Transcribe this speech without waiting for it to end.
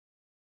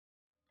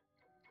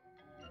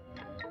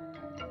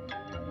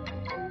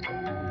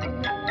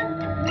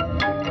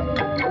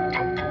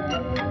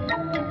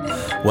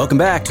Welcome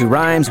back to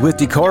Rhymes with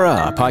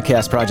Decorah, a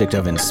podcast project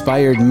of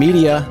Inspired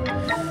Media,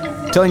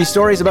 telling you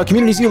stories about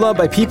communities you love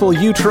by people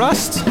you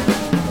trust.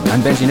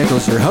 I'm Benji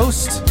Nichols, your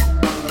host,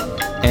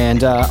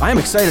 and I'm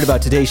excited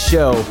about today's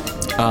show.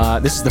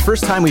 This is the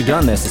first time we've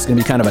done this. It's going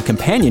to be kind of a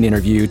companion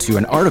interview to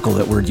an article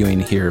that we're doing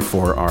here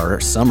for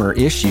our summer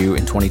issue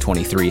in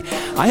 2023.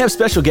 I have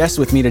special guests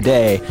with me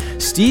today,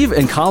 Steve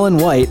and Colin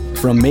White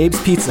from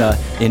Mabe's Pizza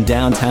in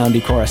downtown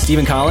Decorah. Steve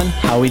and Colin,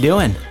 how are we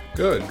doing?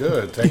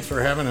 Good. Thanks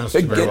for having us.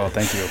 Very well,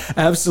 thank you.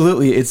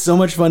 Absolutely. It's so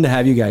much fun to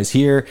have you guys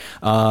here.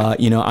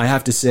 I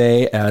have to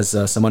say, as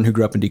someone who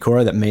grew up in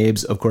Decorah, that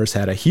Mabe's, of course,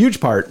 had a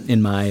huge part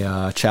in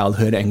my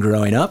childhood and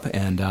growing up,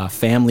 and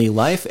family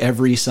life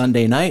every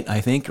Sunday night, I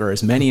think, or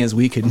as many as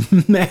we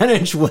could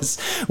manage was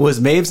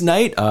Mabe's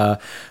night.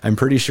 I'm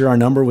pretty sure our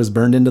number was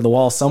burned into the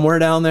wall somewhere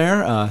down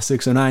there,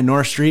 609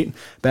 North Street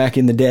back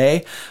in the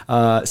day.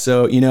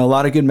 So, a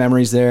lot of good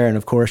memories there. And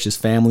of course, just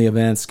family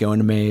events, going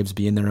to Mabe's,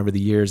 being there over the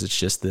years. It's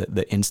just the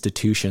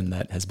institution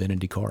that has been in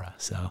Decorah.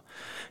 So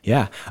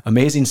yeah,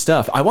 amazing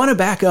stuff. I want to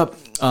back up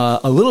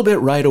a little bit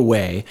right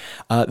away.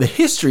 The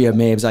history of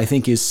Mabe's, I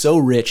think, is so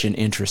rich and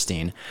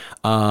interesting.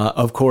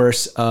 Of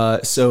course,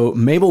 so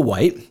Mabel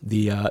White,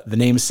 the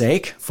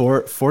namesake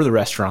for the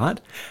restaurant,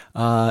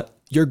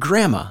 your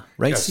grandma,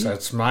 right? Yes,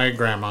 that's my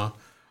grandma.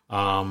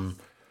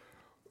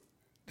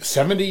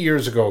 70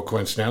 years ago,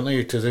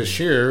 coincidentally, to this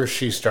year,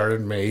 she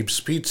started Mabe's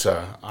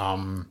Pizza.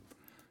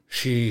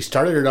 She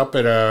started it up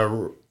at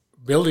a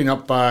building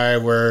up by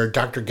where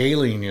Dr.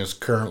 Galen is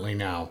currently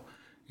now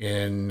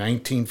in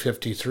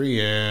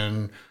 1953.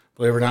 And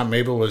believe it or not,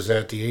 Mabel was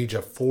at the age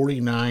of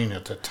 49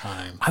 at the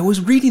time. I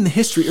was reading the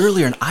history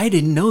earlier, and I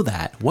didn't know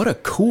that. What a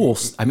cool!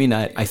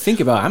 I think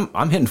about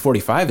I'm hitting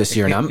 45 this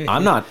year, and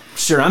I'm not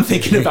sure I'm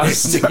thinking about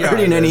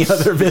starting any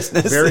other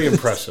business. Very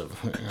impressive.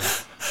 Yeah.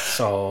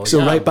 So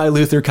yeah. Right by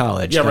Luther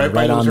College. Yeah, right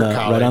by Luther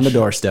College. Right on the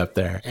doorstep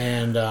there.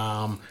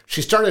 And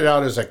she started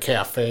out as a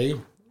cafe,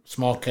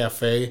 small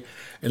cafe.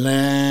 And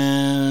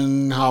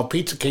then how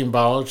pizza came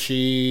about,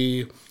 some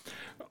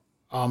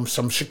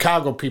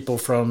Chicago people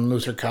from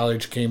Luther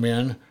College came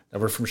in that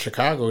were from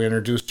Chicago,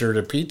 introduced her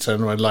to pizza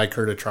and would like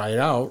her to try it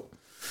out.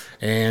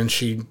 And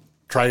she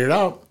tried it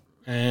out,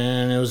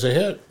 and it was a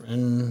hit.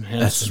 And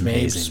hence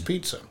Mabe's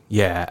Pizza.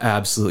 Yeah,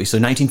 absolutely. So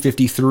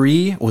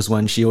 1953 was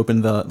when she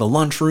opened the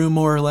lunchroom,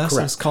 more or less,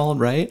 it's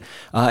called, right?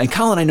 And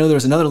Colin, I know there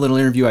was another little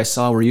interview I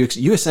saw where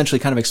you essentially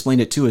kind of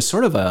explained it too as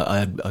sort of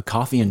a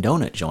coffee and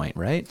donut joint,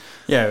 right?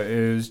 Yeah,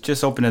 it was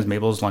just opened as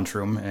Mabel's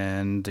Lunchroom,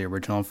 and the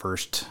original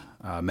first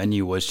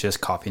menu was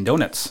just coffee and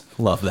donuts.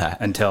 Love that.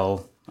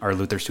 Until our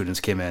Luther students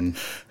came in.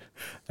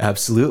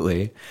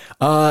 Absolutely.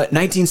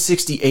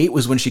 1968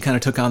 was when she kind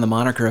of took on the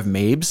moniker of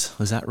Mabe's.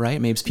 Was that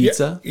right? Mabe's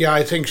Pizza? Yeah,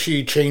 I think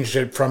she changed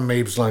it from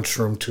Mabe's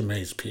Lunchroom to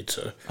Mabe's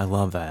Pizza. I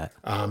love that.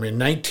 In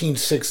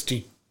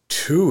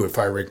 1962, if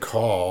I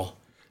recall,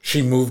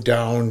 she moved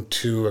down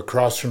to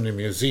across from the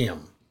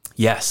museum.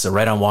 Yes, so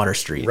right on Water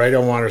Street. Right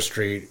on Water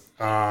Street,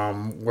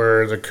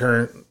 where the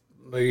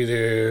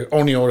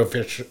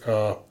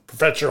Oneota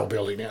professional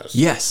building is.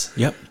 Yes,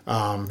 yep.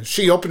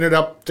 She opened it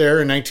up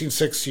there in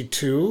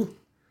 1962.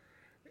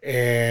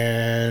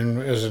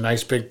 And it was a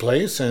nice big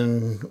place,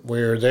 and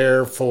we were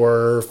there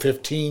for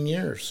 15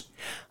 years.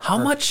 How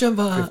much of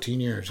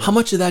 15 years? How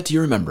much of that do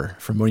you remember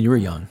from when you were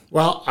young?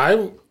 Well, I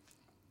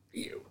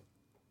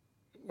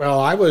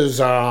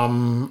was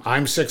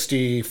I'm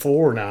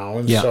 64 now,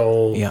 and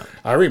so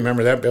I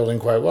remember that building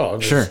quite well.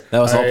 Sure, that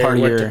was all part of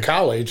your. I went to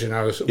college, and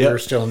we were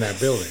still in that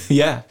building.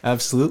 Yeah,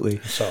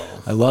 absolutely. So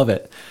I love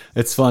it.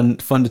 It's fun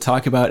to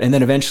talk about. And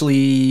then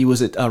eventually,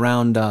 was it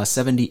around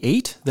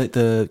 78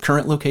 the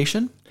current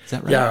location? Is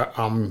that right? Yeah.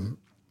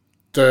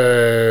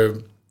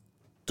 The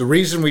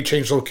reason we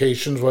changed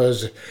locations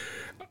was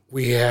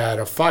we had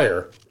a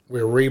fire.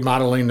 We were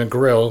remodeling the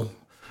grill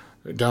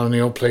down in the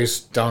old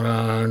place down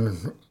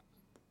on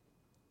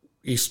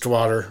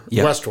Westwater.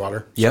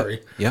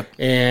 Sorry. Yep.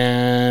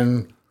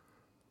 And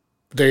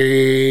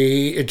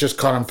it just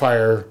caught on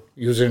fire.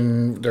 They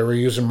were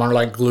using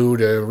Marlite glue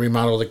to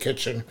remodel the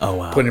kitchen. Oh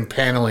wow! Putting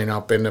paneling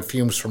up, and the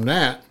fumes from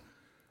that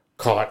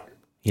caught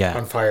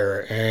on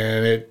fire,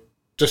 and it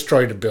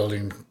destroyed the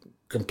building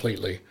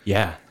completely.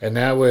 Yeah. And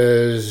that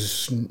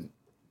was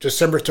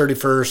December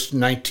 31st,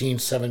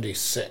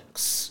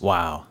 1976.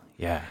 Wow.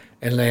 Yeah.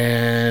 And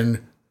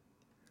then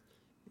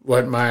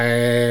what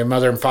my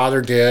mother and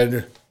father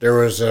did, there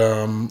was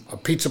a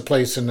pizza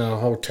place in the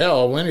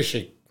hotel,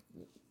 Winnebago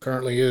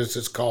currently is,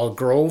 it's called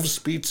Grove's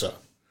Pizza.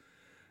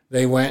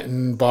 They went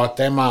and bought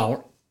them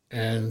out,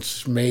 and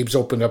Mabe's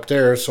opened up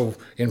there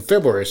in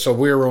February. So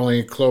we were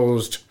only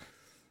closed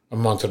a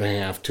month and a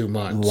half, 2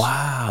 months.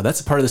 Wow, that's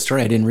a part of the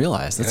story I didn't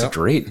realize. That's a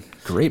great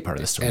part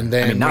of the story. And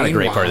then not a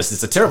great part of this.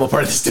 It's a terrible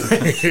part of the story.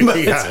 But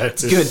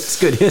it's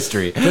good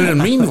history. And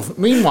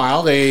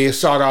meanwhile, they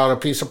sought out a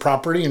piece of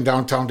property in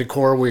downtown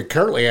Decorah we're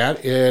currently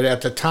at.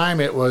 At the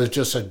time, it was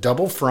just a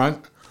double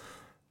front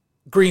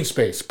green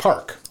space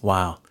park.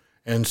 Wow.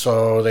 And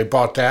so they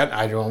bought that.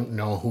 I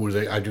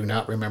do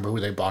not remember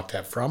who they bought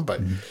that from, but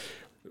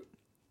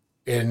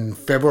in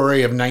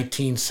February of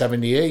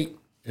 1978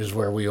 is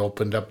where we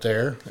opened up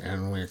there,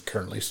 and we're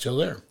currently still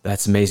there.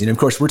 That's amazing. Of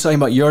course, we're talking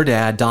about your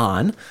dad,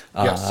 Don,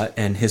 Yes.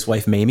 and his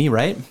wife, Mamie,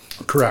 right?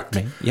 Correct.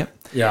 Yep.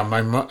 Yeah,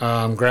 my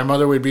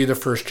grandmother would be the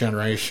first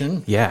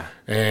generation. Yeah.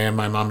 And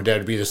my mom and dad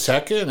would be the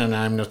second, and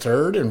I'm the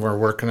third, and we're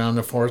working on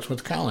the fourth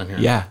with Colin here.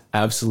 Yeah,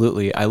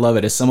 absolutely. I love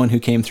it. As someone who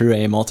came through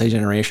a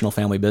multi-generational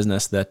family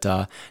business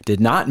that did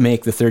not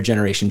make the third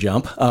generation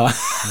jump,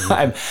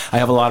 I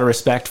have a lot of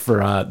respect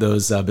for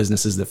those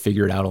businesses that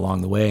figure it out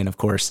along the way. And of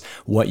course,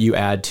 what you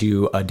add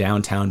to a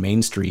downtown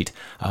Main Street,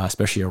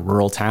 especially a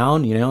rural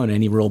town, and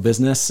any rural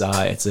business,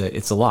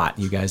 it's a lot.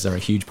 You guys are a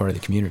huge part of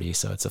the community,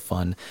 so it's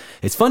fun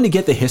to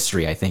get the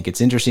history. I think it's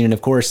interesting. And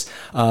of course,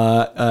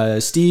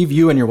 Steve,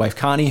 you and your wife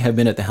Connie have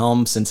been at the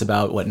helm since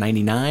about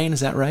 99? Is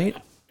that right?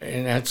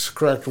 And that's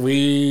correct.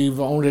 We've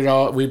owned it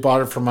all. We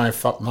bought it from my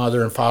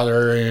mother and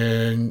father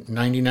in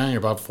 99,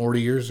 about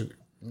 40 years ago.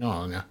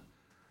 No.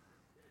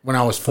 When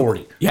I was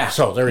 40. Yeah.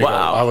 So there you go.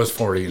 Wow. I was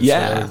 40. Yeah. So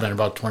that would have been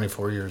about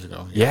 24 years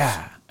ago. Yes.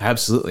 Yeah.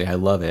 Absolutely. I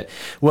love it.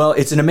 Well,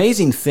 it's an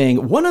amazing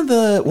thing. One of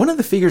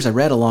the figures I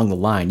read along the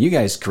line, you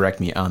guys correct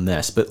me on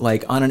this, but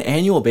like on an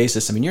annual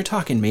basis, I mean, you're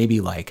talking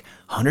maybe like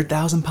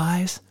 100,000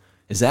 pies.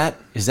 Is that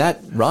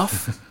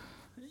rough?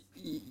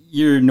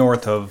 You're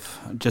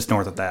just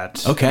north of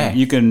that. Okay.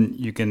 You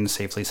can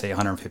safely say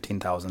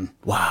 115,000.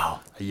 Wow.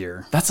 A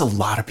year. That's a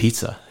lot of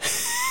pizza.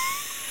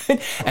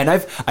 And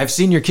I've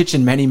seen your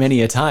kitchen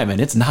many a time,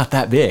 and it's not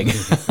that big.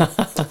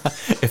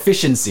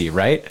 Efficiency,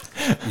 right?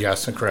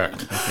 Yes,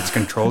 correct. It's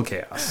controlled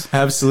chaos.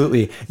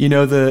 Absolutely.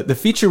 The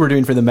feature we're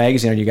doing for the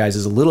magazine on you guys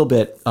is a little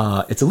bit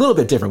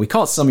different. We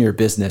call it Some of Your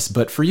Business,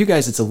 but for you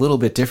guys, it's a little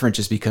bit different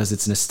just because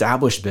it's an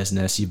established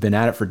business. You've been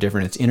at it for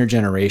different. It's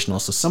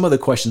intergenerational. So some of the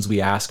questions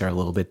we ask are a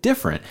little bit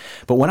different.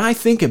 But when I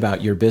think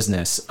about your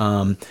business,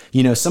 some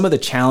of the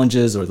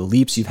challenges or the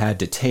leaps you've had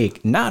to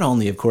take, not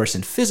only, of course,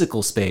 in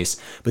physical space,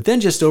 but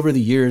then just over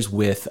the years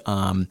with,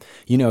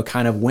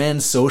 kind of when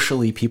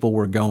socially people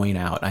were going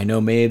out. I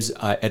know Mabe's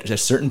at a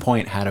certain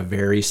point had a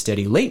very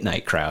steady late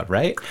night crowd,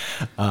 right?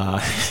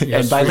 Yes,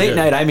 and by late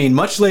night, I mean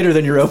much later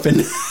than you're open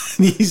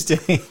these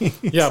days.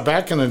 Yeah,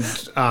 back in the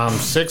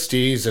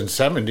 60s and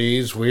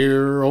 70s, we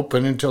were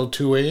open until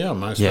 2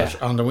 a.m.,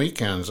 especially on the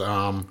weekends.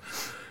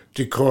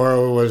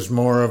 Decorah was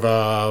more of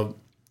a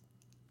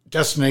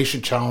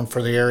destination town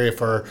for the area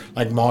for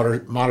like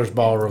Martyrs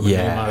Ballroom, a name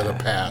out of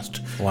the past.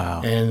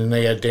 Wow. And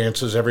they had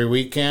dances every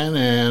weekend,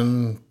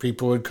 and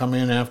people would come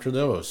in after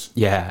those.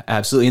 Yeah,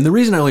 absolutely. And the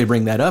reason I only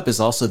bring that up is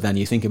also then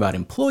you think about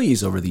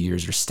employees over the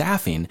years or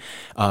staffing.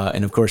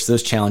 And of course,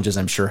 those challenges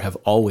I'm sure have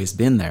always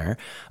been there.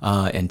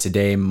 And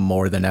today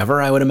more than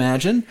ever, I would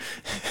imagine.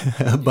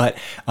 But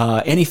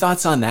any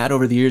thoughts on that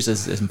over the years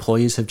as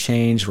employees have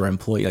changed or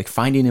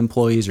finding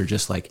employees or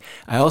just like,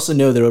 I also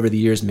know that over the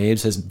years,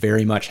 Mabe's has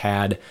very much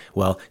had,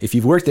 well, if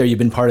you've worked there, you've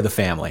been part of the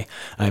family.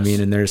 I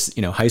mean, and there's,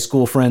 high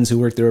school friends who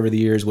worked there over the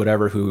years,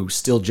 whatever, who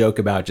still joke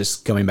about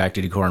just coming back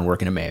to Decorah and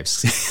working at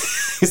Mabe's.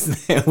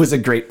 It was a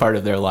great part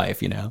of their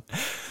life,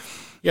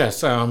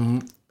 Yes.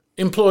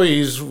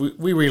 Employees,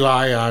 we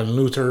rely on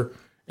Luther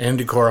and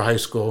Decorah High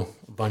School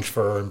a bunch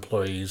for our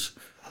employees.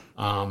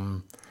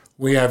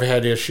 We have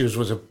had issues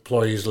with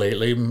employees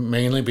lately,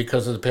 mainly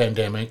because of the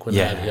pandemic when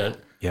that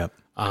hit. Yep.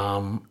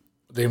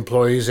 The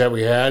employees that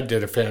we had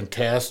did a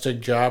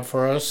fantastic job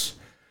for us,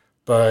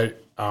 but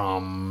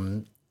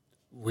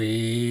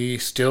we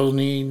still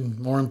need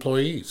more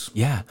employees.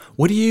 Yeah.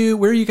 Where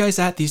are you guys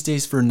at these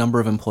days for a number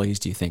of employees,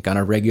 do you think? On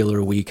a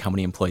regular week, how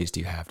many employees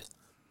do you have,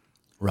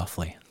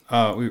 roughly?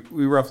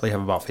 We roughly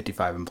have about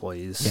 55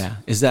 employees. Yeah.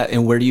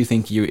 And where do you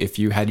think if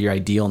you had your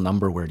ideal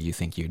number, where do you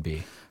think you'd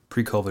be?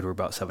 Pre-COVID, we're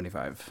about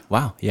 75.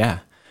 Wow. Yeah.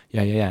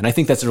 Yeah. And I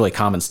think that's a really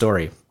common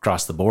story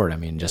across the board. I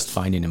mean, just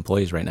finding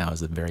employees right now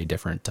is a very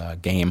different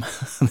game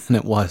than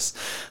it was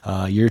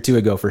a year or two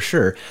ago, for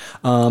sure.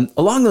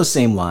 Along those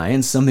same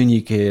lines, something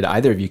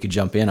either of you could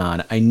jump in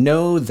on. I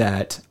know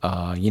that,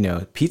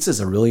 pizza is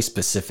a really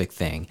specific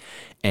thing.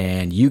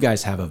 And you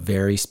guys have a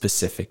very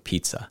specific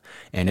pizza,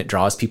 and it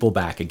draws people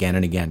back again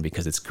and again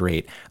because it's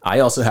great. I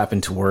also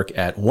happen to work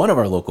at one of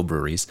our local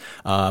breweries,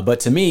 but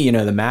to me,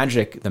 the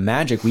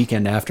magic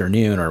weekend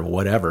afternoon or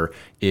whatever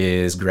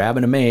is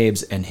grabbing a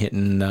Mabe's and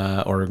hitting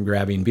or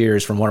grabbing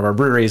beers from one of our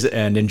breweries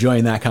and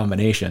enjoying that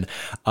combination.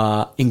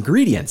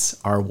 Ingredients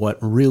are what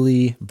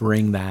really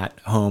bring that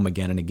home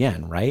again and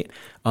again, right?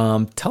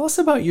 Tell us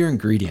about your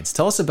ingredients.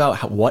 Tell us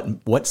about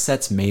what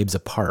sets Mabe's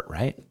apart,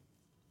 right?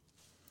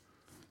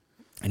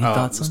 Any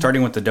thoughts on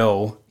starting with the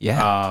dough?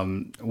 Yeah.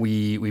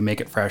 We make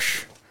it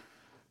fresh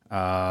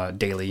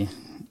daily,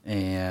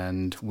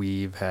 and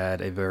we've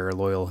had a very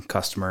loyal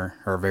customer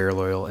or a very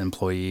loyal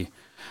employee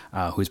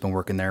who's been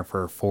working there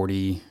for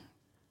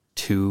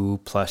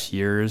 42 plus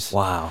years.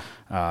 Wow.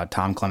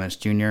 Tom Clements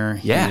Jr. Yeah.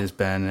 He has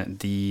been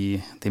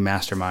the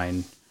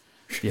mastermind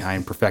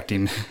behind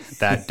perfecting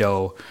that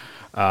dough.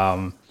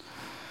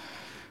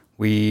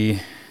 We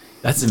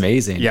That's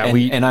amazing. Yeah,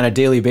 and on a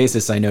daily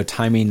basis, I know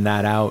timing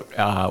that out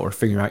or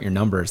figuring out your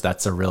numbers,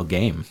 that's a real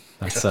game.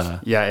 That's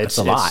it's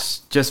a lot. It's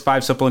just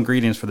 5 simple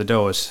ingredients for the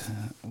dough: is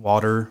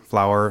water,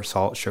 flour,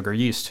 salt, sugar,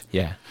 yeast.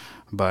 Yeah.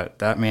 But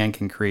that man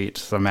can create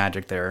some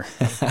magic there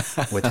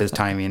with his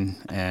timing,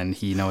 and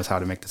he knows how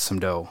to make some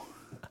dough.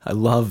 I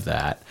love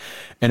that.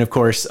 And of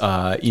course,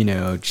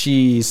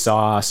 cheese,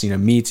 sauce,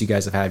 meats, you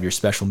guys have had your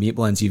special meat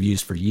blends you've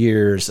used for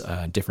years,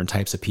 different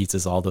types of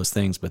pizzas, all those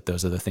things. But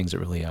those are the things that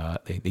really,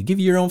 they give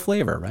you your own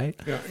flavor, right?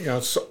 Yeah.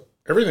 So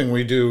everything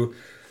we do,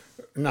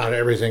 not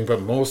everything,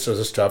 but most of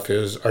the stuff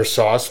is our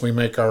sauce. We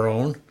make our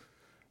own.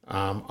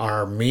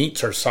 Our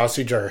meats, our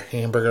sausage, our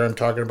hamburger I'm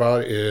talking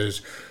about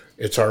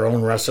it's our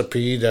own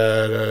recipe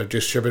that a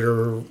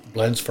distributor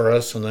blends for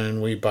us, and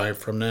then we buy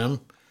from them.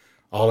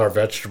 All our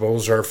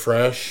vegetables are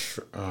fresh.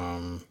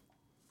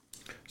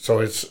 So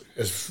it's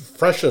as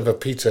fresh of a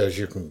pizza as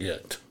you can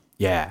get.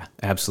 Yeah,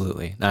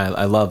 absolutely.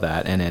 I love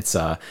that, and it's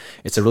a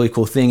really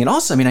cool thing. And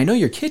also, I mean, I know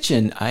your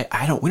kitchen.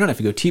 We don't have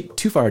to go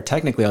too far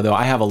technically, although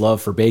I have a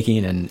love for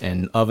baking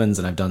and ovens,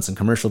 and I've done some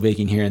commercial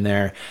baking here and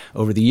there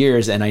over the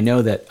years. And I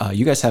know that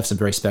you guys have some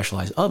very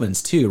specialized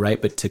ovens too, right?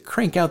 But to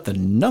crank out the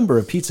number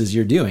of pizzas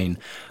you're doing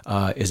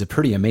is a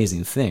pretty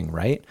amazing thing,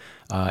 right?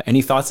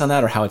 Any thoughts on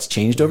that, or how it's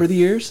changed over the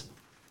years?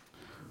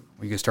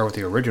 We can start with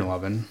the original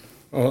oven.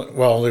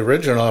 Well, the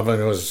original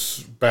oven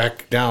was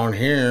back down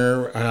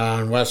here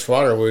on West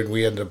Waterwood.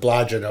 We had the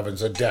Blodgett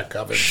ovens, the deck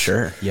ovens.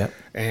 Sure, yep.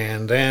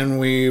 And then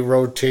we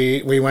went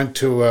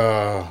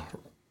to,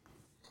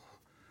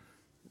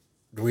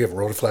 do we have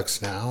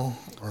Rotaflex now?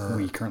 Or?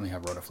 We currently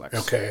have Rotaflex.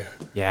 Okay.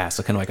 Yeah,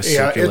 so kind of like a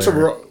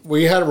circular.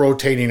 We had a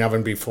rotating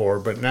oven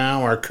before, but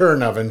now our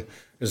current oven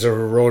is a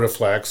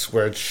Rotaflex,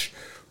 which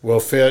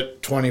will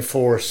fit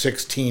 24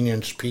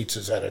 16-inch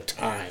pizzas at a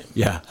time.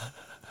 Yeah.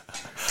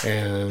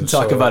 And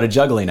talk about a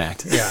juggling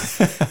act. Yeah.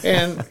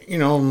 And,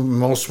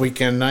 most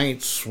weekend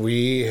nights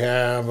we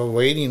have a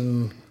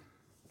waiting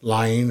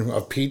line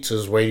of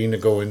pizzas waiting to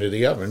go into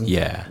the oven.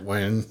 Yeah.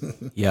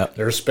 When Yep.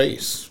 there's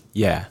space.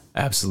 Yeah,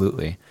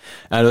 absolutely.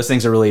 Those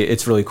things are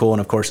it's really cool. And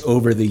of course,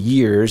 over the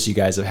years, you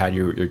guys have had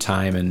your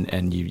time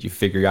and you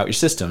figure out your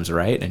systems,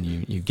 right? And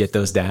you get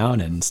those down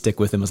and stick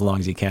with them as long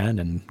as you can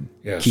and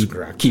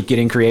keep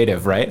getting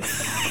creative, right?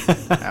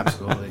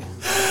 Absolutely.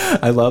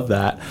 I love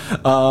that.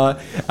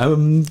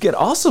 I'm going to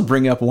also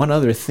bring up one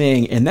other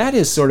thing, and that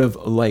is sort of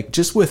like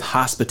just with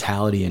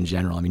hospitality in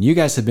general. I mean, you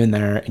guys have been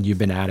there and you've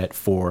been at it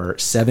for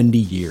 70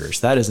 years.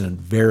 That is a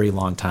very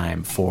long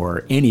time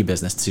for any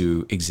business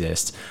to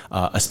exist,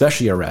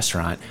 especially a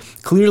restaurant.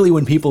 Clearly,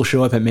 when people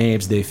show up at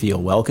Mabe's, they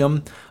feel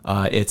welcome.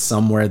 It's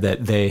somewhere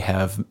that they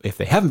have, if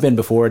they haven't been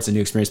before, it's a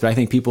new experience. But I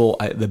think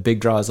the big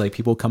draw is like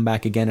people come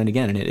back again and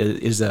again, and it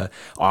is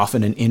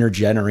often an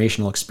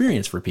intergenerational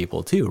experience for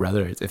people too,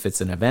 whether if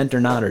it's an event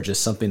or not, or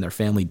just something their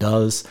family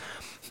does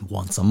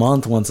once a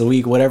month, once a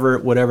week, whatever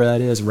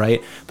that is,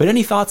 right? But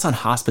any thoughts on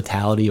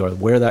hospitality or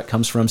where that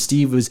comes from?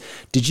 Steve,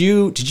 did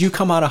you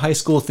come out of high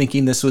school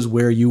thinking this was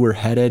where you were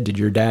headed? Did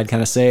your dad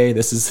kind of say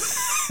this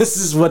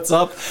is what's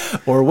up,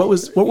 or what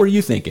were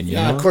you thinking? You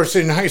know? Of course,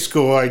 in high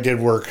school I did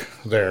work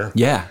there.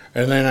 Yeah,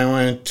 and then I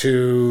went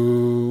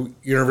to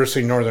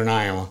University of Northern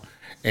Iowa.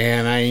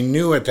 And I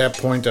knew at that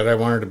point that I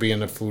wanted to be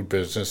in the food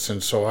business.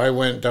 And so I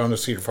went down to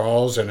Cedar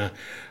Falls and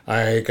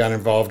I got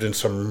involved in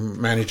some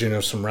managing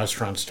of some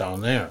restaurants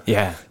down there.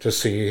 Yeah. To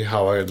see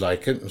how I'd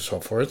like it and so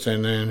forth.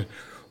 And then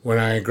when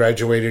I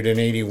graduated in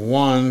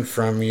 81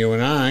 from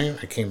UNI,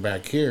 I came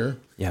back here.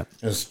 Yep.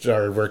 And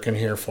started working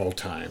here full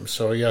time.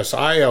 So yes,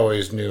 I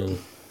always knew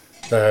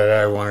that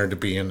I wanted to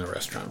be in the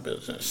restaurant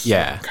business.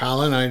 Yeah.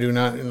 Colin, I do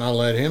not, and I'll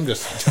let him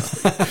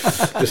just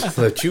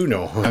let you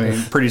know. I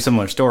mean, pretty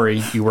similar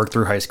story. You worked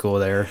through high school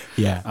there.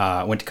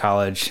 Yeah. Went to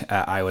college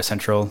at Iowa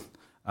Central.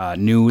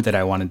 Knew that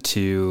I wanted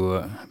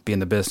to be in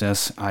the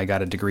business. I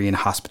got a degree in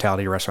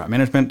hospitality restaurant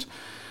management.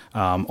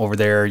 Over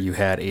there, you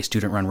had a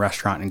student-run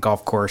restaurant and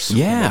golf course.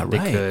 Yeah, that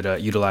they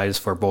could utilize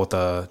for both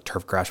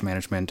turf grass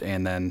management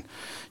and then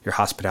your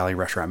hospitality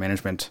restaurant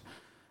management.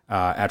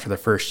 After the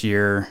first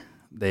year,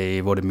 they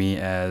voted me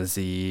as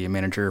the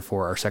manager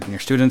for our second-year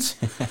students.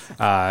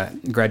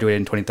 Graduated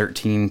in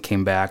 2013,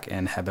 came back,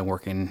 and have been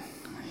working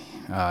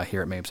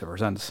here at Mabe's ever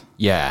since.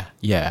 Yeah,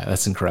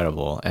 that's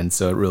incredible. And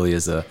so it really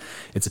is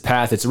it's a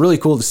path. It's really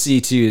cool to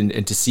see too,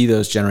 and to see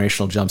those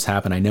generational jumps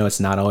happen. I know it's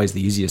not always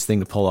the easiest thing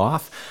to pull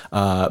off,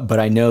 but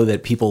I know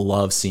that people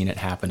love seeing it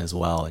happen as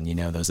well. And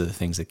those are the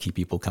things that keep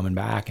people coming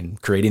back and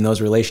creating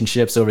those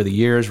relationships over the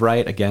years,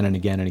 right? Again and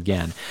again and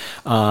again.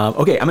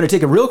 Okay, I'm going to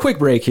take a real quick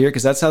break here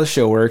because that's how the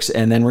show works.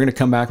 And then we're going to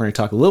come back. We're going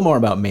to talk a little more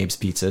about Mabe's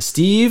Pizza.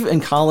 Steve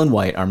and Colin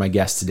White are my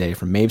guests today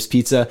from Mabe's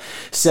Pizza,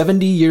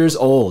 70 years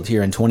old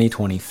here in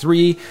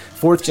 2023.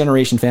 Fourth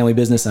generation family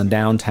business on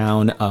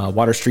downtown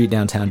Water Street,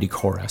 downtown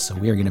Decorah. So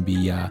we are going to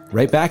be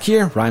right back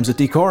here. Rhymes with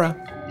Decorah.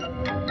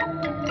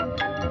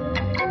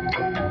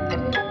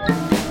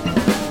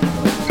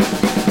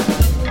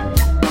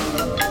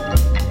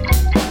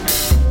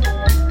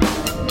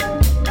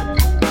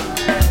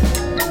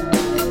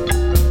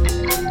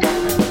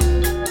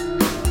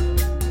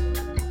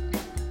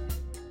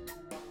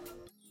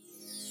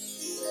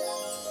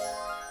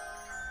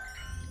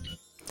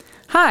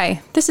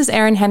 Hi, this is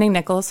Erin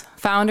Henning-Nichols,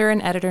 founder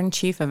and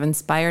editor-in-chief of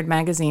Inspired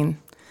Magazine.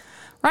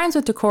 Rhymes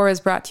with Decorah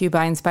is brought to you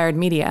by Inspired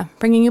Media,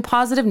 bringing you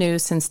positive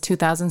news since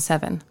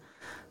 2007.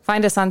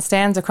 Find us on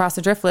stands across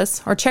the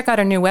Driftless, or check out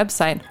our new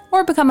website,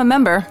 or become a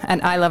member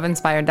at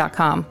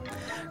iloveinspired.com.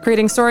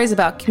 Creating stories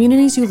about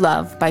communities you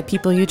love by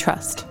people you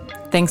trust.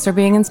 Thanks for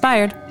being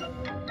inspired.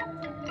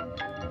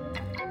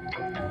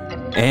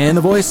 And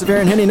the voice of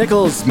Erin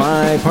Henning-Nichols,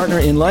 my partner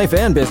in life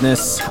and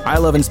business.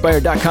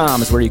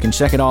 iloveinspired.com is where you can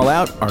check it all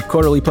out. Our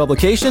quarterly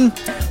publication.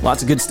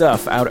 Lots of good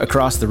stuff out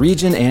across the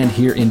region and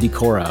here in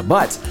Decorah.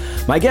 But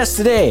my guests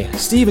today,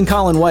 Steve and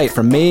Colin White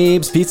from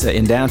Mabe's Pizza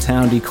in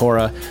downtown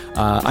Decorah.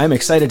 I'm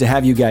excited to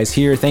have you guys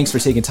here. Thanks for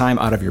taking time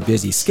out of your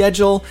busy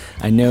schedule.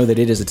 I know that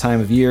it is a time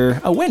of year.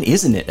 When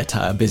isn't it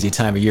a busy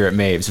time of year at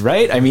Mabe's,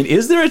 right? I mean,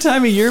 is there a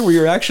time of year where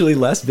you're actually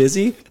less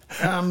busy?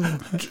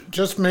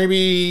 Just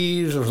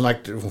maybe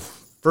like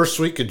first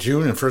week of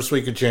June and first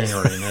week of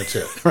January, and that's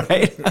it.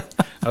 Right?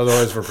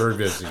 Otherwise, we're pretty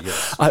busy,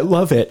 yes. I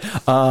love it.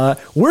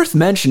 Worth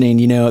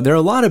mentioning, there are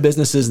a lot of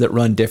businesses that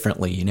run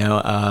differently.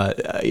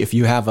 If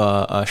you have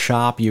a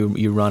shop,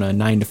 you run a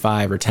 9 to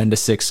 5 or 10 to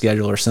 6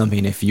 schedule or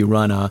something. If you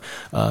run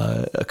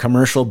a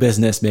commercial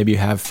business, maybe you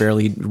have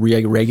fairly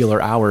regular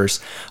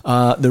hours.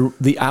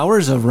 The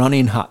hours of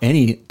running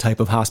any type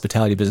of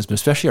hospitality business,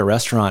 especially a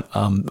restaurant,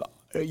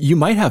 you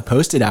might have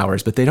posted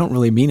hours, but they don't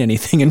really mean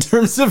anything in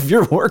terms of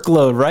your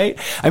workload, right?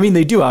 I mean,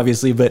 they do,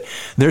 obviously, but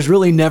there's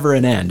really never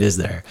an end, is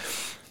there?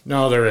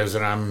 No, there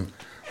isn't.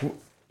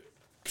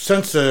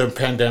 Since the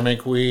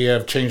pandemic, we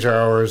have changed our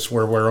hours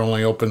where we're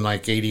only open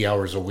like 80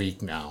 hours a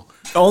week now.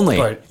 Only?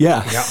 But,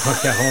 yeah,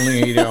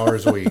 only 80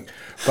 hours a week.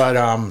 But,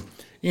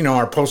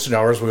 our posted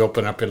hours, we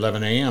open up at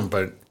 11 a.m.,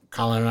 but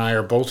Colin and I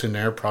are both in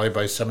there probably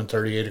by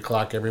 7:30, 8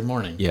 o'clock every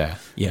morning. Yeah.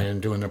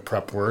 And doing the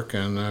prep work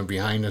and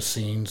behind the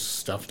scenes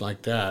stuff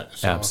like that.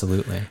 So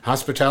absolutely.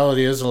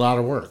 Hospitality is a lot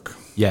of work.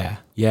 Yeah.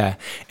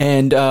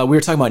 And we were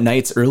talking about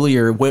nights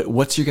earlier.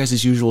 What's your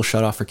guys' usual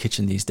shut off for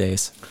kitchen these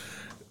days?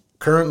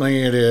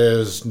 Currently, it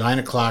is 9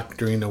 o'clock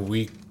during the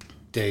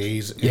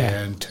weekdays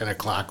and 10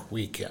 o'clock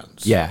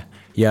weekends. Yeah.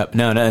 Yep.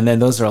 No, and then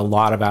those are a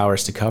lot of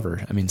hours to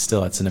cover. I mean,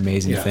 still, it's an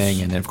amazing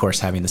thing. And then, of course,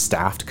 having the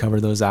staff to cover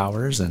those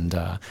hours and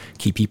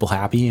keep people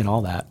happy and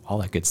all that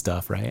good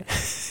stuff, right?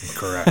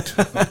 Correct.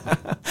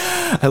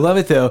 I love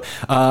it, though.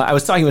 I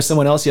was talking with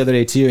someone else the other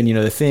day, too, and,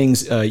 the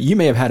things, you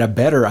may have had a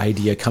better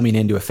idea coming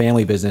into a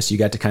family business. You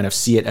got to kind of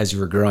see it as you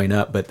were growing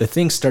up. But the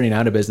things starting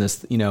out a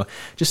business,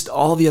 just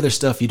all the other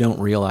stuff you don't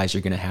realize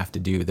you're going to have to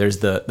do. There's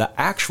the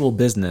actual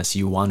business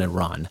you want to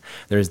run.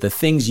 There's the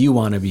things you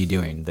want to be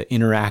doing, the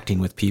interacting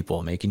with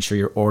people, making sure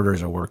your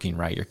orders are working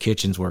right, your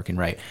kitchen's working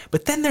right.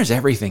 But then there's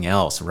everything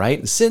else,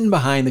 right? Sitting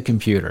behind the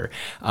computer,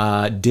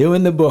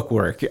 doing the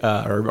bookwork,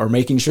 or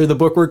making sure the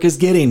bookwork is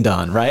getting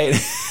done, right?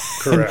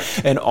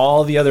 Correct. and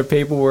all the other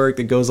paperwork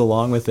that goes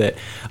along with it.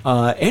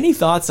 Any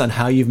thoughts on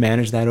how you've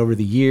managed that over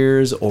the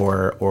years,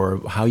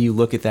 or how you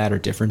look at that, or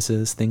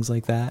differences, things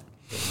like that?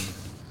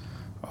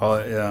 Well,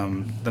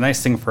 the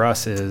nice thing for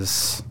us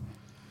is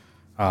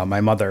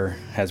my mother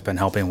has been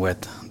helping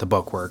with the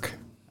bookwork.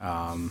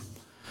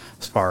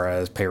 As far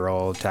as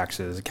payroll,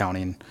 taxes,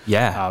 accounting.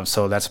 Yeah.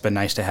 So that's been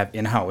nice to have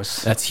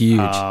in-house. That's huge.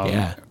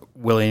 Yeah.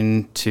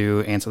 Willing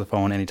to answer the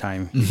phone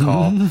anytime you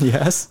call.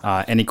 Yes.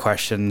 Any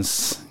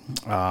questions.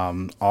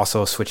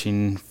 Also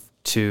switching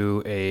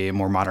to a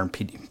more modern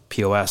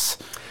POS.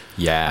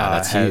 Yeah,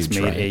 that's has huge,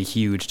 made a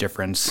huge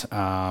difference.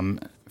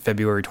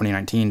 February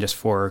 2019, just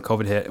before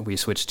COVID hit, we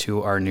switched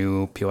to our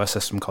new POS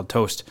system called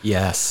Toast.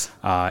 Yes.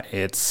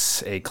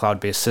 It's a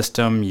cloud-based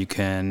system. You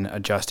can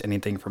adjust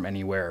anything from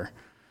anywhere.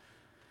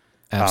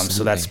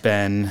 So that's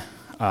been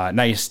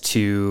nice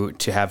to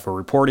have for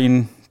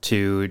reporting,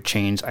 to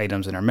change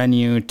items in our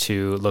menu,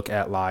 to look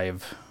at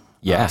live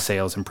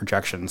sales and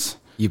projections.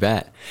 You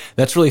bet.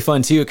 That's really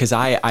fun too, because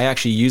I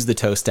actually use the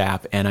Toast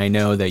app, and I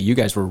know that you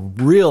guys were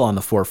real on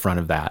the forefront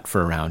of that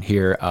for around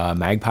here.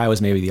 Magpie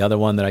was maybe the other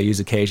one that I use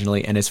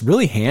occasionally, and it's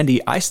really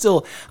handy.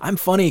 I'm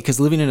funny because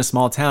living in a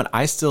small town,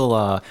 I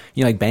still,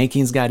 like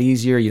banking's got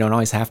easier. You don't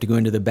always have to go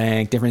into the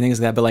bank, different things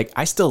like that. But like,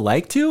 I still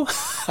like to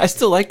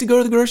go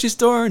to the grocery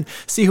store and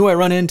see who I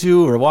run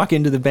into, or walk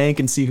into the bank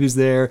and see who's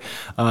there,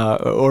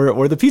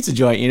 or the pizza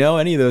joint,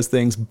 any of those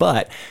things.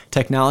 But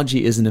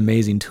technology is an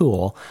amazing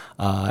tool.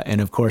 And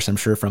of course, I'm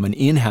sure from an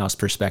in-house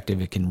perspective,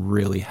 it can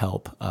really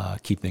help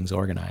keep things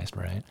organized,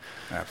 right?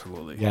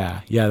 Absolutely.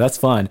 Yeah, that's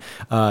fun.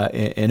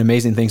 And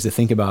amazing things to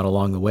think about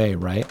along the way,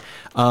 right?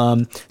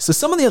 So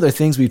some of the other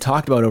things we've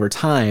talked about over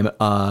time,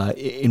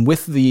 and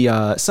with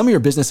the some of your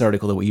business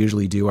article that we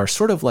usually do, are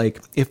sort of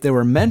like if there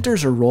were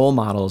mentors or role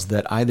models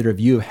that either of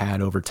you have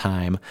had over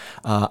time.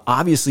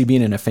 Obviously,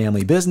 being in a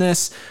family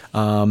business,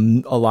 a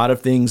lot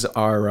of things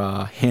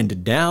are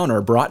handed down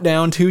or brought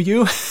down to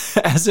you,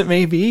 as it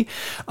may be.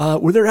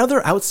 Were there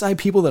other outside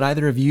people that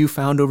either of you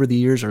found over the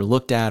years or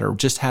looked at or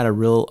just had a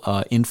real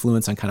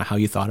influence on kind of how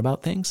you thought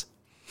about things?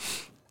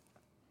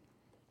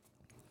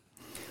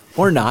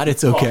 or not.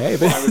 It's okay.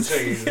 Well, I would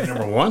say the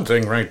number one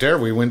thing right there,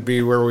 we wouldn't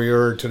be where we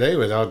are today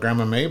without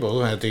Grandma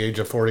Mabel at the age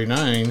of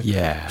 49.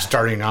 Yeah.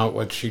 Starting out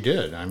what she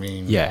did. I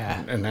mean,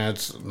 yeah. And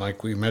that's,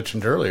 like we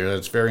mentioned earlier,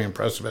 that's very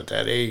impressive at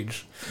that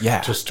age.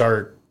 Yeah. To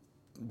start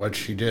what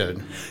she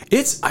did.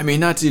 It's, I mean,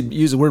 not to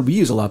use a word we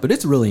use a lot, but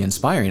it's really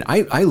inspiring.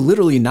 I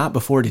literally not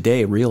before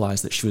today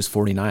realized that she was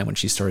 49 when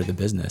she started the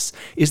business.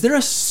 Is there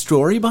a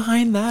story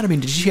behind that? I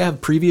mean, did she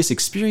have previous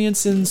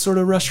experience in sort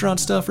of restaurant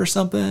stuff or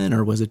something,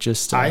 or was it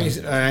just...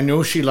 I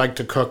know she liked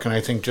to cook, and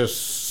I think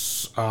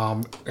just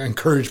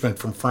encouragement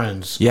from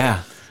friends.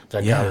 Yeah.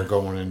 That got her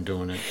going and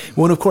doing it.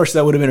 Well, and of course,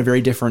 that would have been a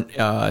very different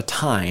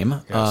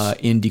time Yes.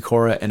 in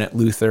Decorah and at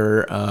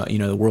Luther.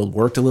 The world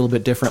worked a little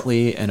bit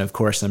differently. And of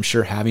course, I'm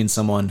sure having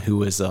someone who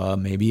was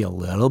maybe a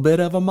little bit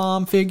of a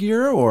mom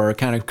figure or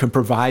kind of can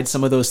provide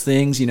some of those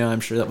things,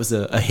 I'm sure that was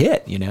a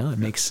hit. It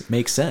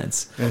makes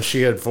sense. And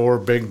she had 4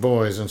 big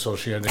boys, and so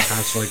she had to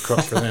constantly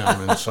cook for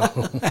them. And so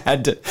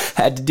had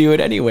to do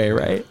it anyway,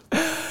 right?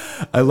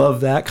 I love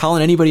that.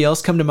 Colin, anybody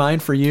else come to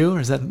mind for you? Or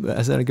is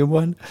that a good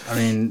one? I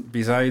mean,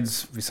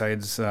 besides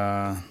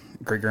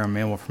great grandma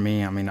Mabel for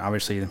me, I mean,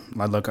 obviously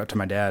I'd look up to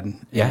my dad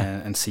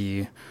and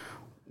see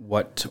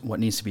what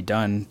needs to be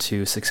done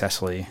to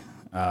successfully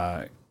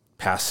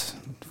pass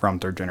from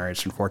 3rd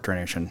generation, 4th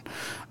generation,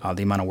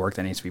 the amount of work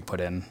that needs to be put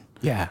in.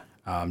 Yeah.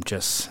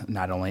 Just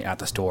not only at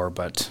the store,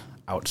 but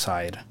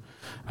outside.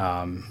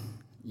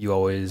 You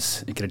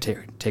always get to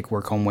take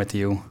work home with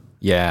you.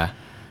 Yeah.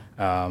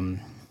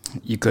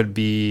 You could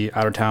be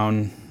out of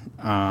town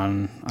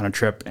on a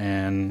trip,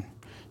 and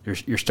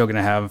you're still going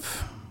to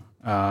have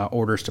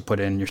orders to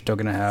put in. You're still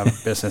going to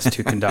have business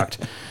to conduct,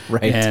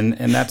 right?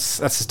 And that's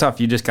the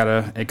stuff. You just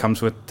gotta. It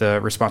comes with the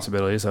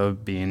responsibilities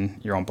of being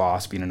your own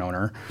boss, being an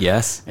owner.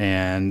 Yes,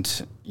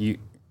 and you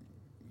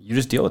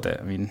just deal with it.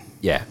 I mean,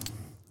 yeah.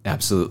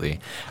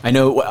 Absolutely. I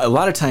know a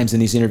lot of times in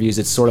these interviews,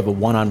 it's sort of a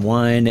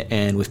one-on-one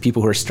and with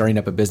people who are starting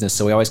up a business.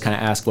 So we always kind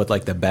of ask what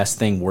like the best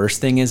thing, worst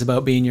thing is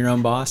about being your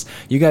own boss.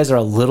 You guys are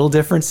a little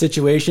different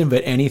situation,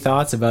 but any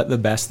thoughts about the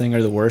best thing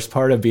or the worst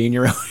part of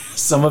being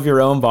some of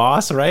your own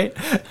boss, right?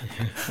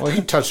 Well,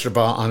 he touched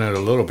on it a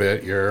little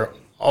bit. You're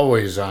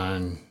always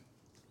on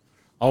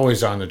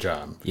the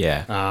job.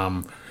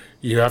 Yeah.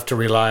 You have to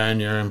rely on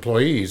your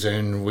employees,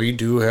 and we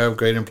do have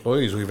great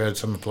employees. We've had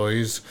some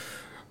employees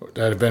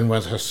that have been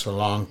with us a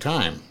long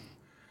time.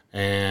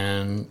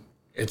 And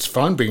it's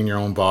fun being your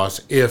own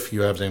boss if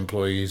you have the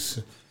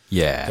employees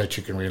that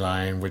you can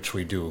rely on, which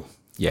we do.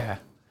 Yeah.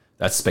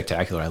 That's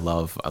spectacular. I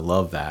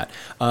love that.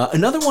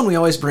 Another one we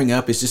always bring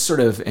up is just sort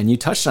of, and you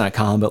touched on it,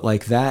 Colin, but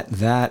like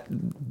that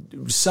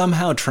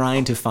somehow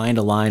trying to find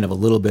a line of a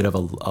little bit of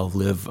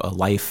a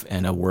life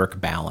and a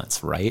work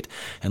balance, right?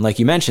 And like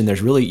you mentioned,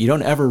 you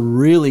don't ever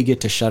really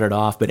get to shut it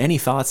off. But any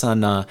thoughts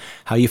on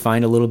how you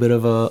find a little bit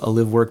of a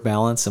live-work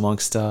balance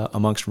amongst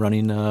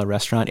running a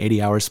restaurant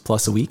 80 hours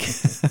plus a week?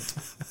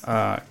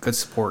 good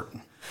support.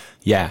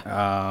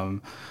 Yeah.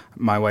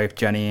 My wife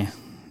Jenny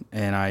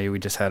and we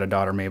just had a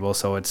daughter, Mabel,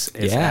 so it's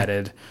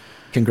added.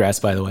 Congrats,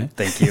 by the way.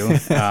 Thank you.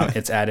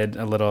 It's added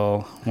a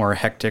little more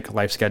hectic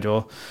life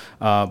schedule,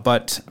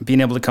 but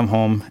being able to come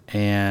home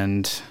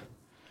and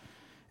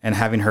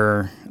having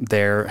her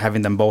there,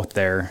 having them both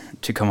there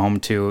to come home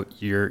to,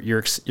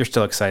 you're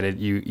still excited.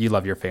 You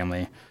love your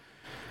family.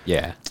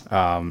 Yeah.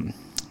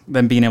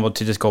 Then being able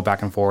to just go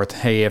back and forth.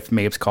 Hey, if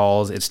Mabe's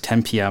calls, it's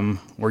 10 p.m.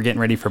 We're getting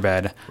ready for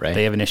bed. Right.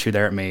 They have an issue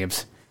there at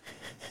Mabe's.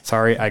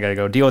 Sorry, I got to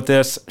go deal with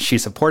this.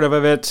 She's supportive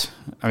of it.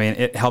 I mean,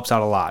 it helps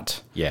out a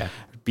lot. Yeah.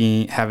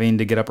 Having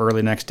to get up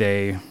early next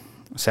day,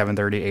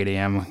 7:30, 8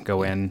 a.m.,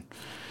 go in.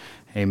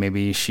 Hey,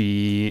 maybe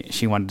she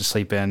wanted to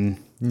sleep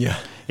in. Yeah.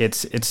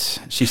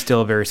 She's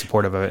still very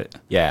supportive of it.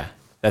 Yeah.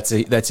 That's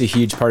a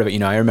huge part of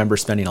it. I remember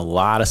spending a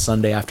lot of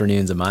Sunday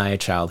afternoons of my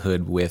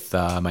childhood with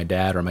my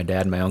dad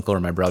and my uncle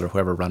or my brother,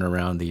 whoever, running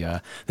around the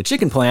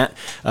chicken plant,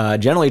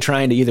 generally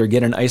trying to either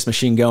get an ice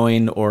machine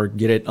going or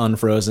get it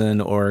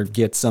unfrozen or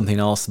get something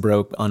else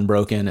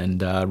unbroken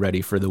and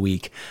ready for the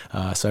week.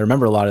 So I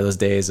remember a lot of those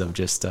days of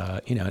just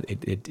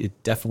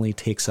it definitely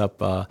takes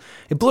up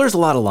it blurs a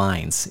lot of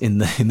lines in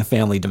the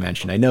family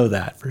dimension. I know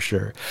that for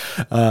sure,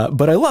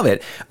 but I love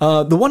it.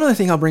 The one other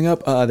thing I'll bring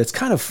up that's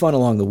kind of fun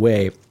along the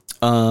way.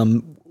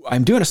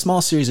 I'm doing a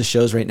small series of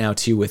shows right now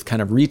too with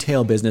kind of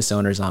retail business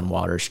owners on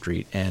Water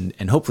Street and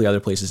hopefully other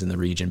places in the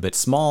region, but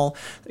small,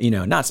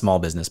 not small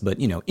business, but,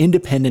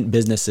 independent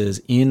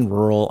businesses in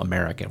rural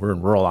America. We're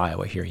in rural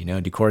Iowa here,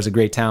 Decorah is a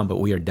great town, but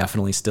we are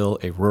definitely still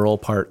a rural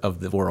part of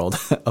the world,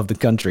 of the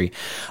country.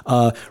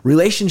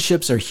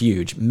 Relationships are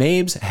huge.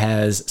 Mabe's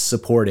has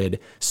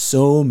supported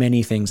so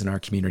many things in our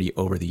community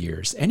over the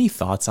years. Any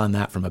thoughts on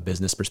that from a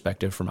business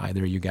perspective from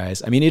either of you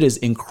guys? I mean, it is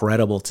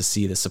incredible to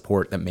see the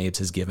support that Mabe's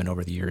has given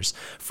over the years.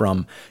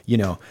 From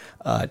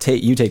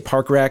take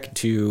Park Rec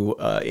to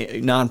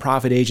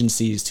nonprofit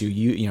agencies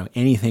to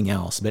anything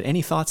else. But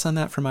any thoughts on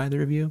that from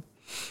either of you?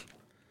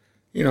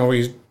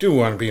 We do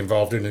want to be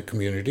involved in the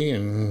community,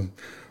 and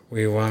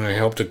we want to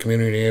help the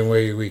community any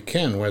way we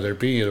can, whether it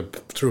be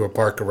through a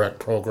Park Rec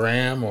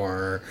program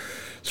or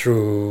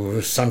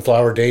through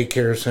Sunflower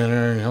Daycare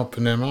Center and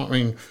helping them out. I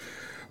mean,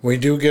 we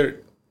do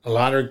get a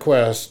lot of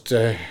requests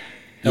to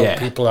help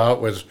people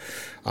out with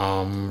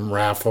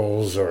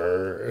raffles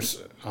or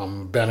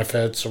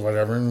benefits or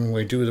whatever, and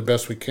we do the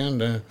best we can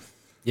to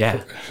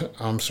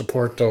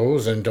support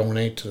those and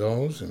donate to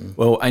those. And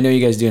well, I know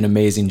you guys do an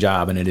amazing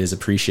job, and it is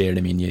appreciated.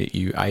 I mean,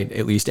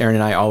 at least Aaron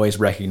and I always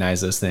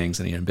recognize those things,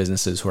 and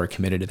businesses who are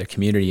committed to their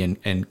community.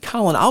 And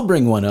Colin, I'll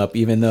bring one up,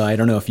 even though I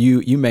don't know if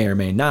you may or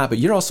may not, but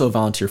you're also a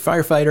volunteer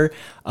firefighter.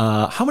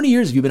 How many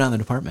years have you been on the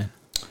department?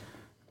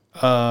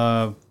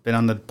 Been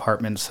on the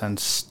department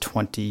since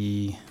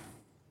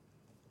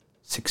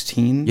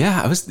 2016.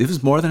 Yeah, it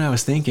was more than I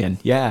was thinking.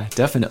 Yeah,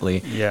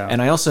 definitely. Yeah.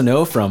 And I also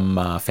know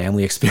from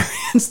family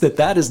experience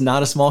that is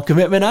not a small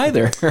commitment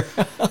either.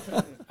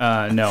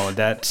 No,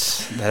 that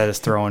has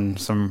thrown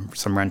some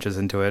wrenches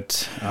into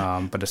it.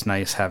 But it's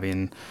nice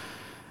having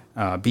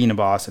being a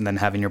boss and then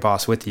having your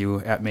boss with you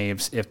at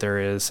Mabe's if there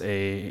is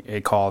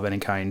a call of any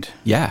kind.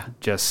 Yeah.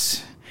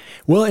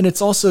 Well, and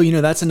it's also,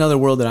 that's another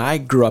world that I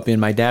grew up in.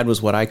 My dad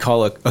was what I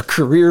call a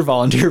career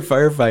volunteer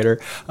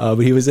firefighter, but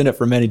he was in it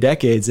for many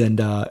decades.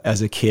 And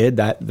as a kid,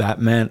 that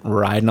meant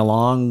riding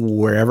along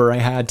wherever I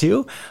had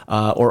to,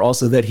 or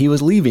also that he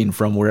was leaving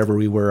from wherever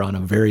we were on a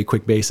very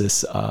quick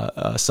basis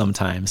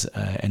sometimes.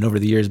 And over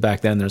the years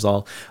back then, there's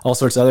all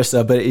sorts of other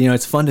stuff. But,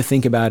 it's fun to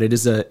think about.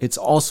 It's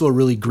also a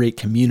really great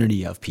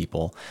community of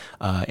people.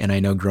 And I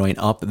know growing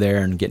up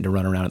there and getting to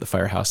run around at the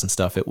firehouse and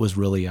stuff, it was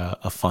really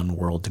a fun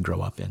world to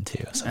grow up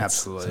into. So absolutely.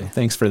 So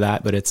thanks for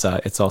that. But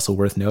it's also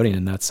worth noting,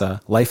 and that's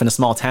life in a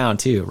small town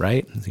too,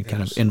 right? You're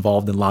kind of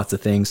involved in lots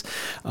of things.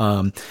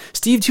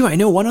 Steve, too, I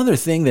know one other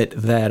thing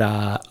that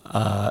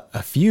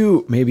a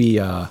few maybe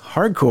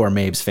hardcore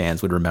Mabes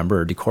fans would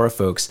remember, or Decorah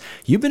folks.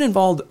 You've been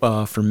involved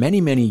for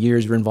many, many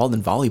years. You're involved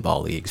in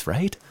volleyball leagues,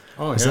 right?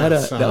 Oh,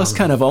 that was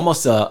kind of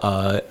almost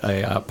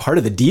a part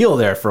of the deal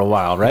there for a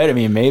while, right? I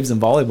mean, Mabes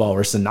and volleyball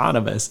were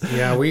synonymous.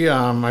 Yeah, we,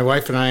 my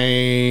wife and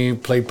I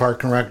played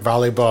Park and Rec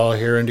volleyball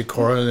here in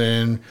Decorah,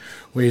 and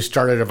we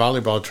started a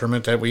volleyball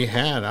tournament that we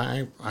had.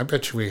 I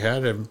bet you we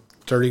had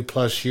 30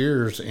 plus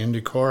years in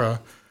Decorah,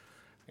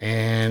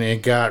 and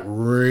it got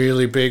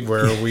really big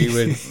where we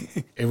would,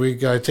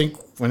 I think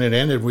when it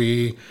ended,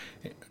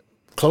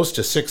 close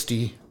to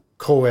 60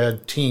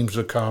 co-ed teams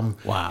would come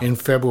in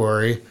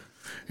February.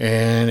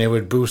 And it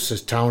would boost the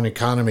town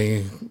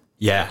economy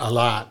a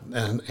lot,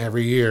 and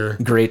every year.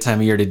 Great time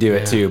of year to do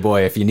it too.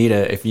 Boy, if you need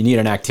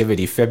an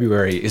activity,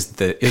 February is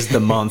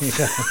the month.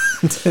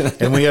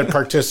 And we had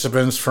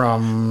participants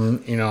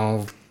from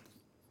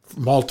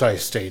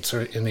multi-states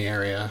in the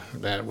area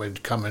that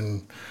would come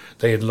and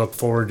they'd look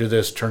forward to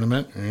this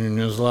tournament, and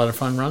it was a lot of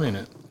fun running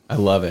it. I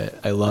love it.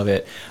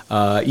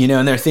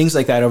 And there are things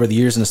like that over the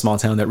years in a small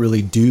town that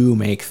really do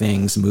make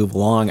things move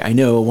along. I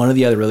know one of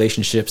the other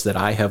relationships that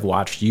I have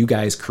watched you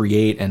guys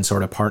create and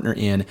sort of partner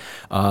in,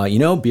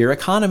 beer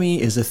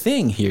economy is a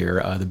thing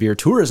here. The beer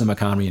tourism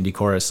economy in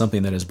Decorah is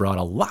something that has brought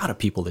a lot of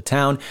people to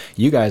town.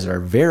 You guys are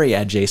very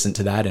adjacent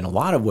to that in a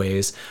lot of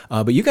ways.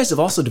 But you guys have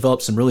also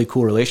developed some really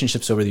cool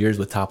relationships over the years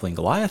with Toppling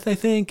Goliath, I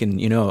think,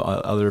 and,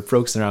 other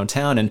folks around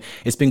town. And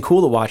it's been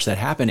cool to watch that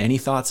happen. Any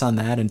thoughts on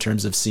that in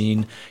terms of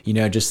seeing,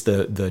 just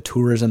the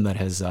tourism that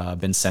has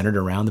been centered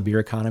around the beer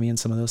economy and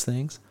some of those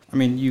things? I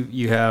mean,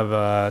 you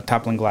have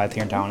Toppling Goliath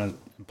here in town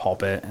in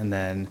Pulpit, and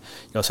then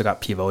you also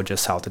got Pivo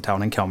just south of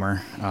town in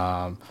Kilmer.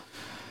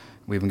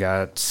 We've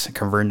got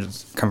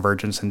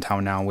Convergence in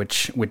town now,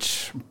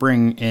 which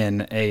bring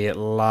in a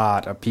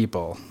lot of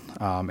people.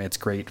 It's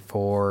great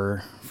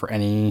for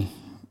any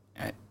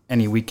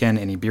weekend,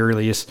 any beer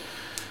release.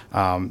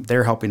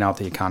 They're helping out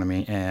the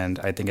economy, and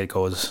I think it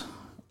goes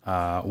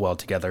well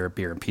together,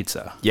 beer and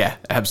pizza. Yeah,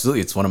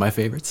 absolutely. It's one of my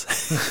favorites.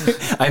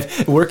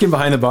 Working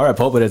behind the bar at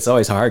Pulpit, it's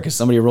always hard because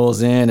somebody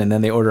rolls in and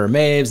then they order a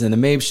Mabes, and the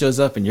Mabes shows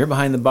up and you're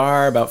behind the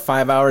bar about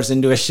 5 hours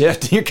into a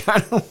shift and you're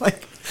kind of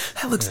like,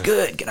 that looks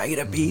good. Can I get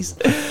a piece?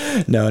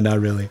 No, not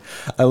really.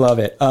 I love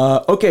it.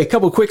 Okay, a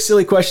couple quick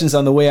silly questions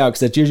on the way out,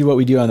 because that's usually what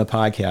we do on the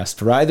podcast.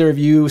 For either of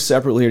you,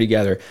 separately or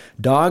together,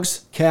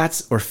 dogs,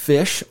 cats, or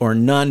fish, or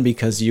none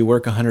because you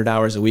work 100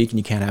 hours a week and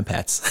you can't have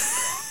pets?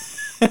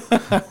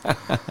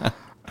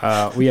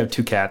 We have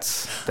 2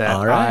 cats that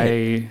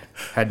I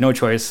had no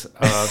choice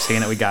of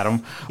saying that we got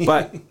them,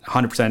 but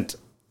 100%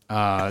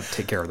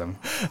 take care of them.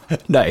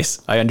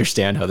 Nice. I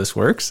understand how this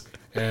works.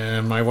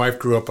 And my wife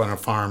grew up on a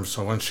farm,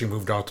 so once she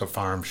moved off the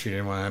farm, she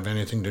didn't want to have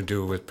anything to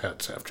do with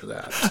pets after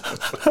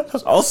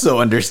that. Also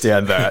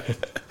understand that.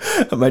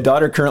 My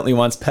daughter currently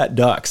wants pet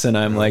ducks, and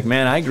I'm like,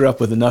 man, I grew up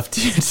with enough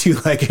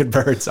two-legged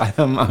birds.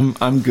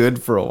 I'm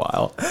good for a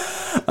while.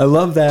 I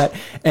love that.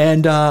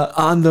 And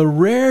on the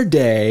rare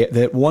day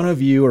that one of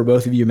you or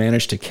both of you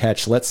manage to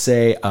catch, let's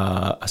say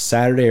a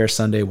Saturday or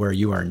Sunday where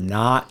you are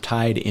not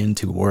tied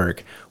into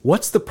work,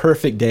 what's the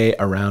perfect day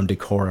around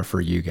Decorah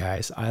for you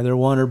guys? Either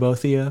one or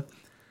both of you?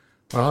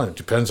 Well, it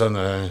depends on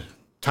the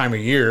time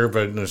of year,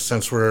 but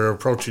since we're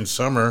approaching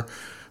summer,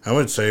 I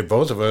would say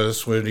both of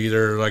us would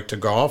either like to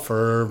golf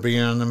or be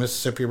on the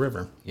Mississippi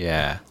River.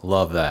 Yeah,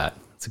 love that.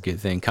 It's a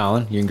good thing.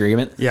 Colin, you in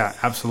agreement? Yeah,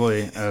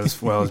 absolutely.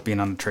 As well as being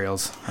on the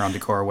trails around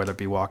Decorah, whether it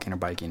be walking or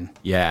biking.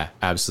 Yeah,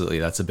 absolutely.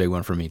 That's a big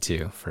one for me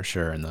too, for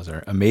sure. And those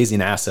are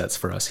amazing assets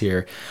for us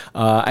here.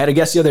 I had a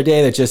guest the other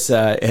day that just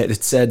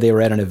had said they were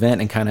at an event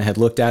and kind of had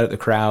looked out at the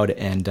crowd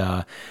and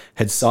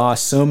had saw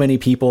so many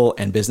people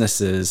and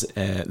businesses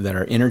that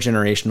are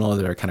intergenerational,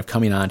 that are kind of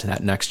coming on to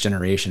that next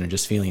generation, and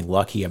just feeling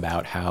lucky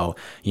about how,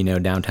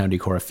 downtown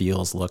Decorah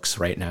feels, looks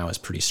right now is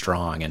pretty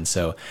strong. And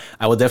so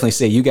I will definitely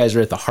say you guys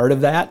are at the heart of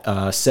that.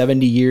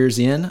 70 years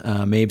in,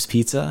 Mabe's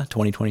Pizza,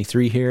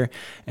 2023 here.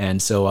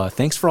 And so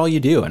thanks for all you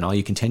do and all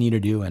you continue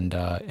to do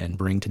and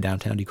bring to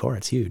downtown Decorah.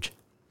 It's huge.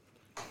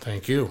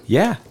 Thank you.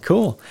 Yeah,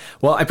 cool.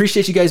 Well, I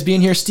appreciate you guys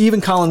being here. Steve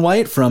and Colin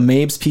White from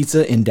Mabe's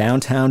Pizza in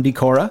downtown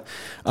Decorah.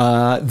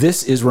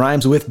 This is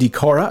Rhymes with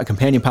Decorah, a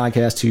companion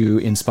podcast to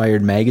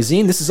Inspired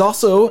Magazine. This is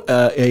also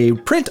a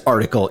print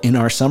article in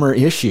our summer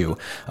issue.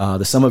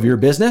 The Sum of Your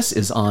Business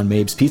is on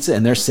Mabe's Pizza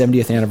and their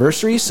 70th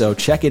anniversary, so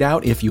check it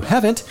out if you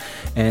haven't.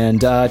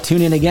 And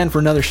tune in again for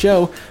another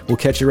show. We'll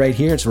catch you right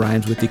here. It's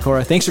Rhymes with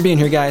Decorah. Thanks for being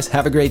here, guys.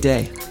 Have a great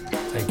day.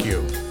 Thank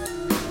you.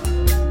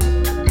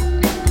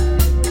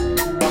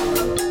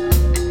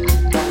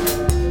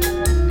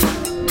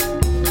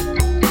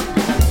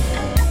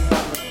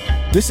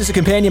 This is a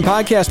companion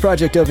podcast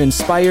project of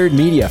Inspired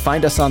Media.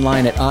 Find us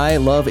online at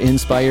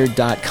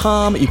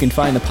iloveinspired.com. You can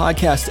find the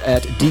podcast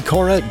at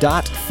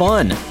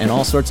decorah.fun and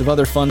all sorts of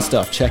other fun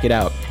stuff. Check it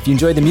out. If you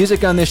enjoyed the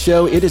music on this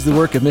show, it is the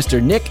work of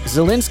Mr. Nick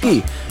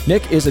Zielinski.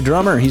 Nick is a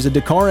drummer. He's a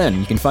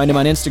Decoran. You can find him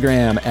on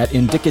Instagram at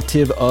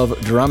Indicative of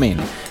Drumming.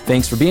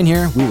 Thanks for being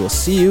here. We will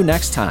see you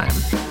next time.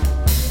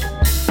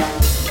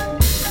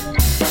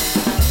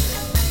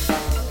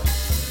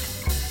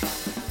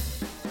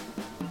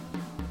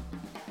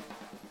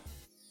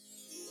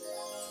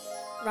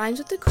 Rhymes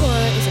with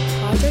Decorah is a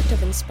project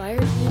of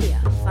Inspired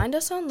Media. Find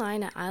us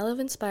online at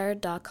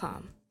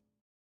iloveinspired.com.